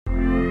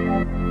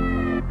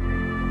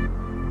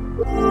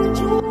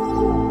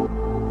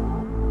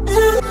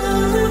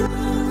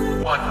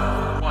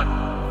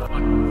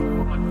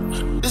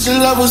This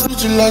love was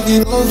bitching like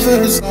the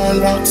over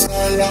Salah.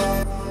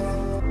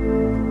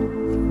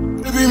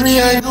 Baby, me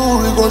and you,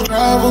 we go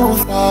travel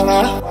far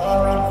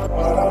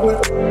away.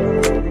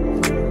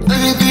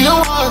 Anything you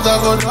want, I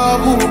go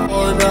double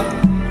order.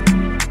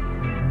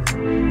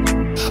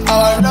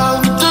 Our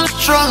love is too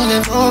strong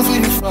and no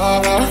feel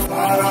far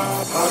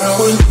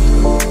away.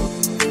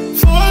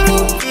 For you,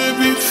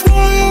 baby,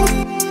 for you,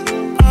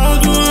 I'll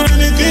do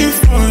anything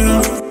for you.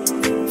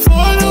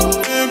 For you,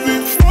 baby,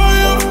 for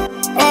you,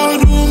 I'll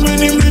do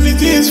many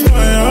things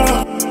for you.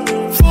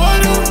 For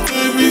you,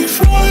 baby,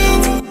 for you,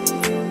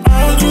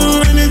 I'll do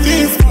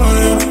anything for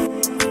you.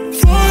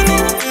 For you,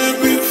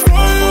 baby,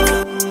 for you,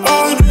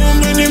 I'll do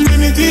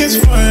many things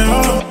for you.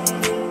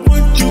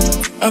 Want you,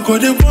 I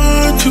gotta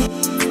want you.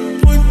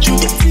 Want you,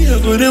 I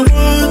gotta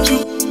want you.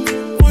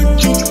 Want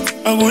you,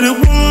 I gotta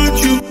want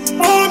you.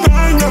 Oh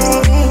my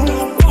God,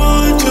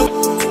 want you,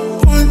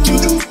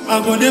 I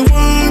gotta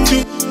want you.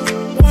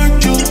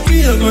 Want you,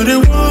 I gotta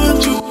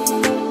want you.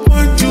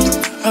 Want you,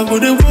 I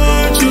gotta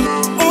want you.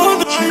 Oh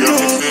my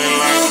God.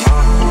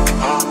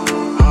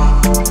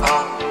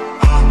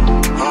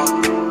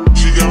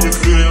 She got me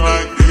feeling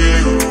like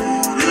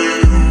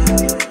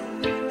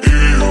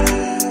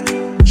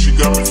she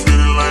got me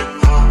feeling like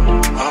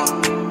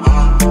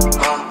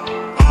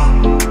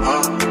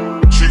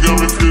she got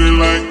me feeling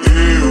like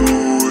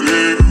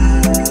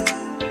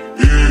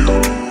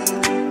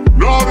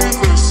no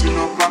reverse in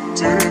a black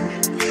ten.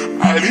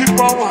 I leave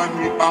my one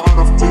out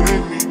of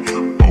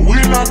 10, but we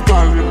not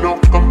calling no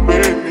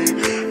company.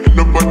 And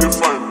nobody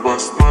find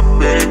past my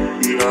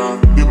baby.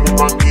 The woman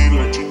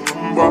like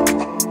Chinyumba,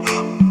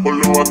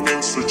 follow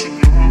against the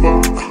Chinyumba.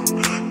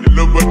 And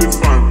nobody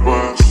find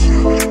past,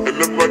 and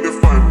nobody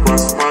find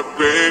past my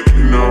baby.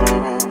 No,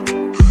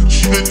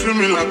 she did treat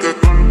me like a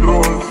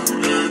controller.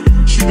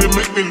 She did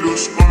make me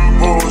lose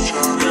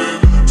composure.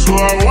 So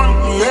I want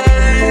to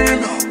lay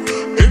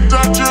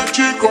interchurch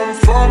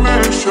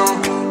confirmation.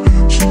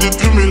 She did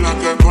treat me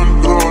like a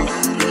controller.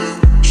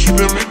 She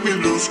did make me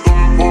lose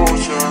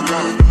composure.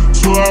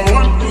 So I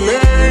want to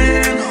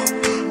lay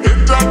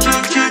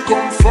interchurch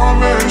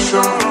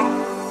confirmation.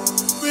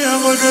 Me, I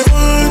gotta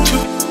want you.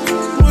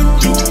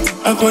 Want you,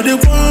 I gotta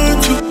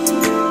want you.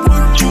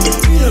 Want you,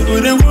 me, I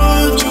gotta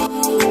want you.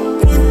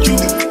 Want you,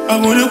 I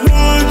gotta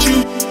want you.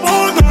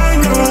 Oh my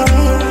God,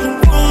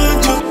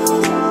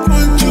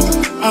 want you,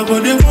 I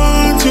gotta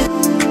want you.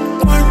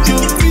 Want you,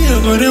 me, I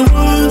gotta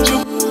want you.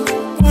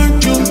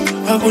 Want you,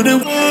 I gotta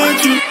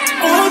want you.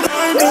 Oh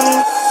my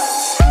God.